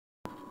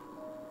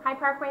Hi,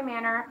 Parkway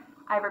Manor.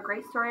 I have a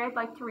great story I'd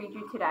like to read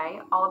you today,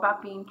 all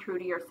about being true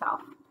to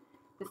yourself.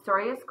 The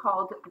story is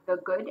called The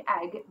Good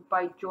Egg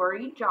by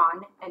Jory,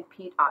 John, and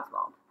Pete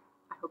Oswald.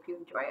 I hope you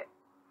enjoy it.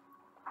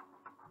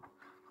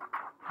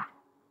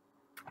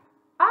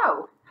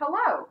 Oh,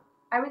 hello.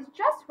 I was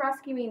just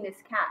rescuing this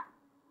cat.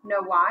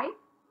 Know why?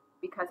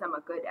 Because I'm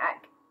a good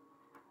egg.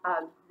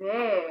 A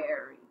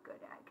very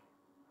good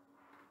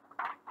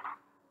egg.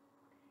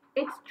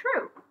 It's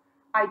true.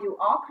 I do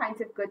all kinds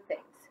of good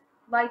things,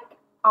 like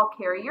I'll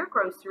carry your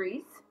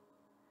groceries,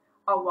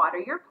 I'll water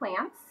your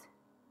plants,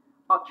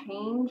 I'll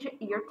change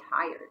your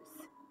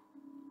tires,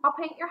 I'll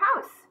paint your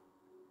house.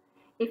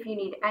 If you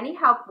need any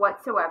help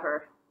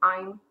whatsoever,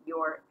 I'm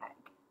your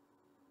egg.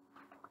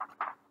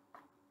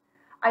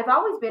 I've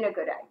always been a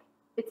good egg.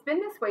 It's been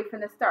this way from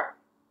the start,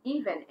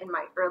 even in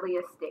my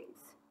earliest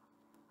days,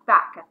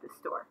 back at the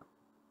store.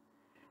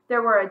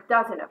 There were a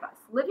dozen of us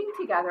living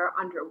together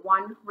under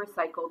one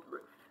recycled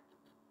roof.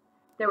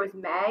 There was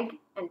Meg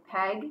and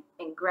Peg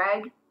and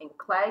Greg and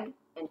Clegg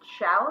and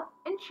Shell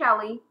and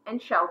Shelly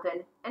and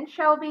Sheldon and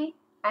Shelby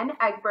and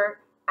Egbert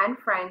and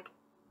Frank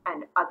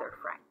and other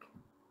Frank.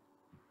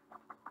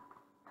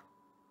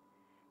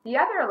 The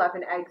other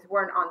 11 eggs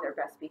weren't on their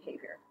best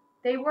behavior.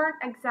 They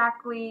weren't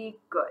exactly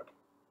good.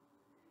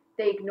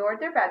 They ignored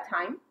their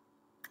bedtime.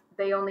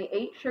 They only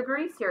ate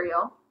sugary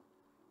cereal.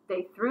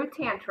 They threw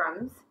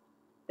tantrums.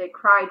 They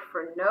cried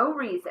for no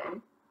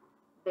reason.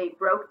 They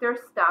broke their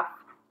stuff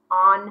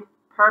on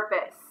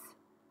purpose.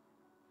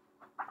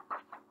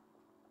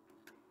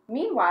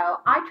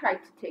 Meanwhile, I tried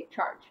to take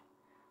charge.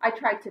 I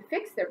tried to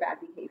fix their bad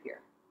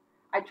behavior.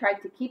 I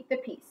tried to keep the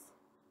peace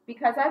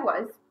because I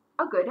was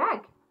a good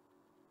egg.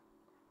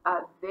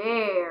 A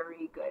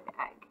very good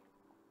egg.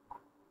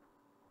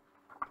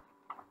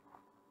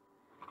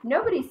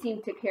 Nobody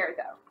seemed to care,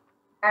 though.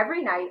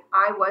 Every night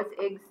I was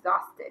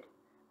exhausted.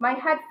 My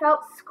head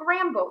felt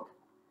scrambled.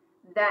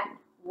 Then,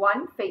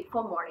 one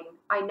fateful morning,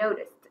 I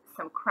noticed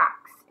some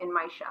cracks in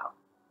my shell.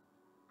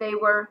 They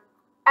were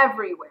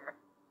everywhere.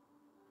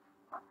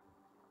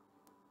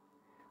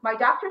 My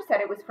doctor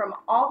said it was from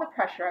all the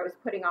pressure I was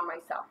putting on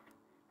myself,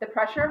 the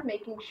pressure of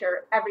making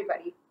sure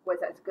everybody was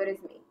as good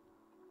as me.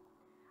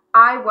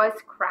 I was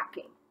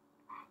cracking.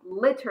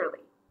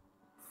 Literally,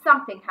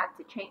 something had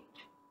to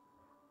change.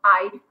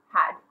 I'd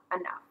had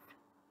enough.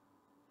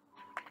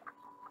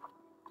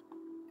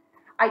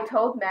 I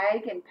told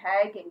Meg and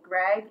Peg and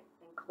Greg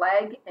and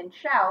Clegg and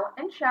Shell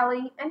and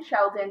Shelly and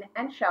Sheldon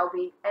and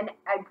Shelby and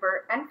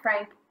Egbert and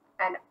Frank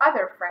and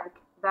other Frank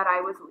that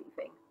I was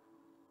leaving.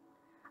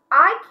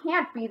 I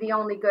can't be the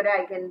only good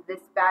egg in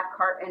this bad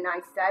carton, I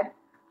said.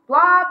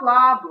 Blah,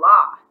 blah,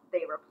 blah,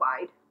 they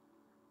replied.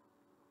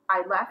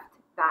 I left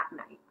that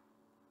night.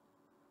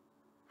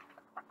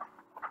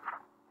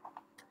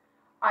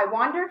 I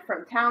wandered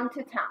from town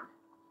to town.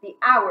 The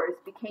hours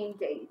became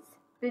days.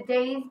 The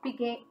days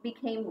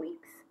became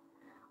weeks.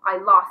 I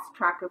lost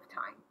track of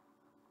time.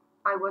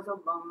 I was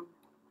alone.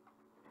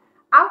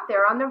 Out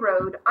there on the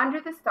road, under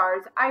the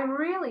stars, I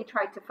really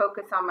tried to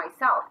focus on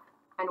myself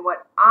and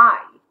what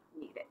I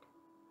needed.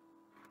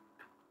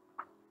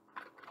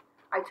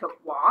 I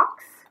took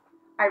walks.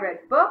 I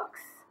read books.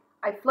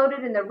 I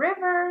floated in the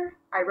river.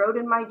 I wrote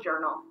in my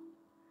journal.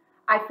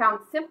 I found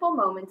simple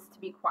moments to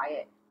be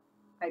quiet.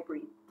 I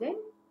breathed in.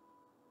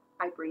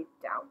 I breathed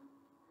out.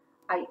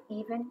 I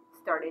even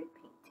started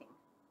painting.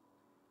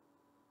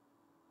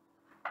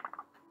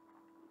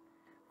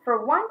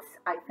 For once,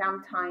 I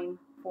found time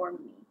for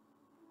me.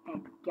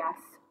 And guess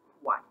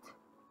what?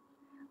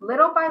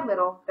 Little by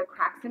little, the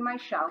cracks in my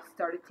shell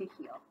started to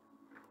heal.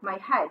 My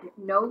head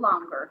no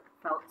longer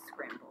felt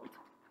scrambled.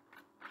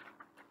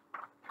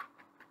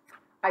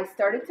 I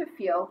started to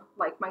feel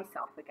like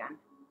myself again.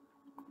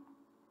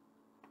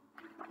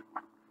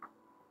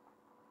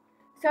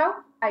 So,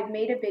 I've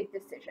made a big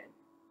decision.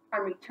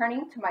 I'm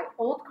returning to my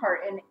old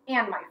carton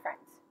and my friends.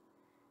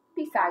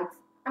 Besides,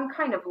 I'm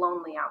kind of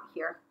lonely out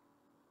here.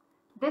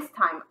 This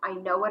time, I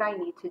know what I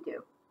need to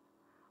do.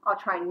 I'll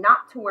try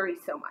not to worry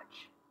so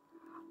much.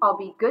 I'll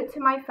be good to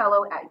my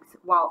fellow eggs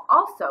while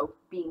also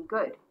being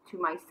good to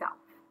myself.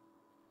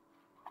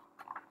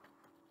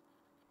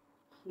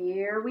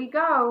 Here we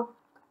go.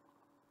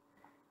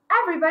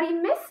 Everybody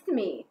missed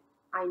me.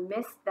 I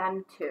missed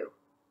them too.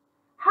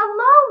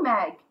 Hello,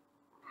 Meg.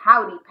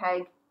 Howdy,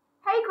 Peg.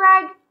 Hey,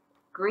 Greg.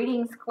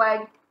 Greetings,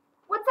 Clegg.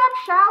 What's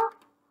up, Shell?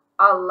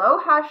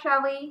 Aloha,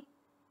 Shelly.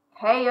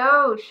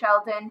 Hey-oh,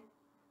 Sheldon.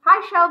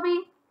 Hi,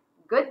 Shelby.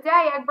 Good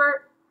day,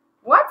 Egbert.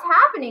 What's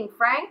happening,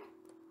 Frank?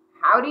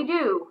 Howdy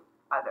do,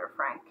 other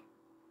Frank.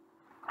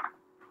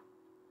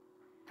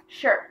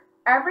 Sure,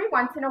 every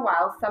once in a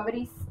while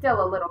somebody's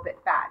still a little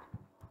bit bad,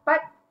 but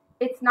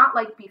it's not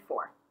like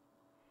before.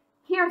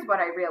 Here's what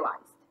I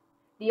realized.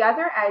 The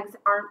other eggs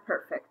aren't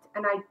perfect,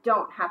 and I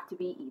don't have to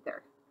be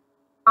either.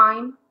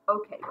 I'm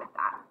okay with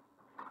that.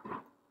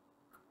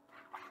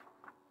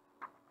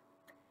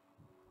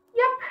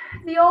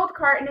 Yep, the old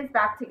carton is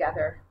back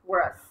together.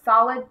 We're a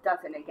solid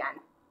dozen again.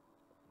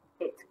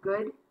 It's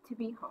good to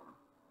be home.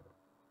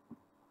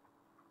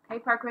 Okay,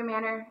 Parkway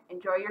Manor,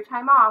 enjoy your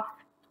time off.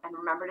 And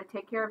remember to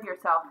take care of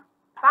yourself.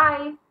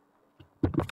 Bye.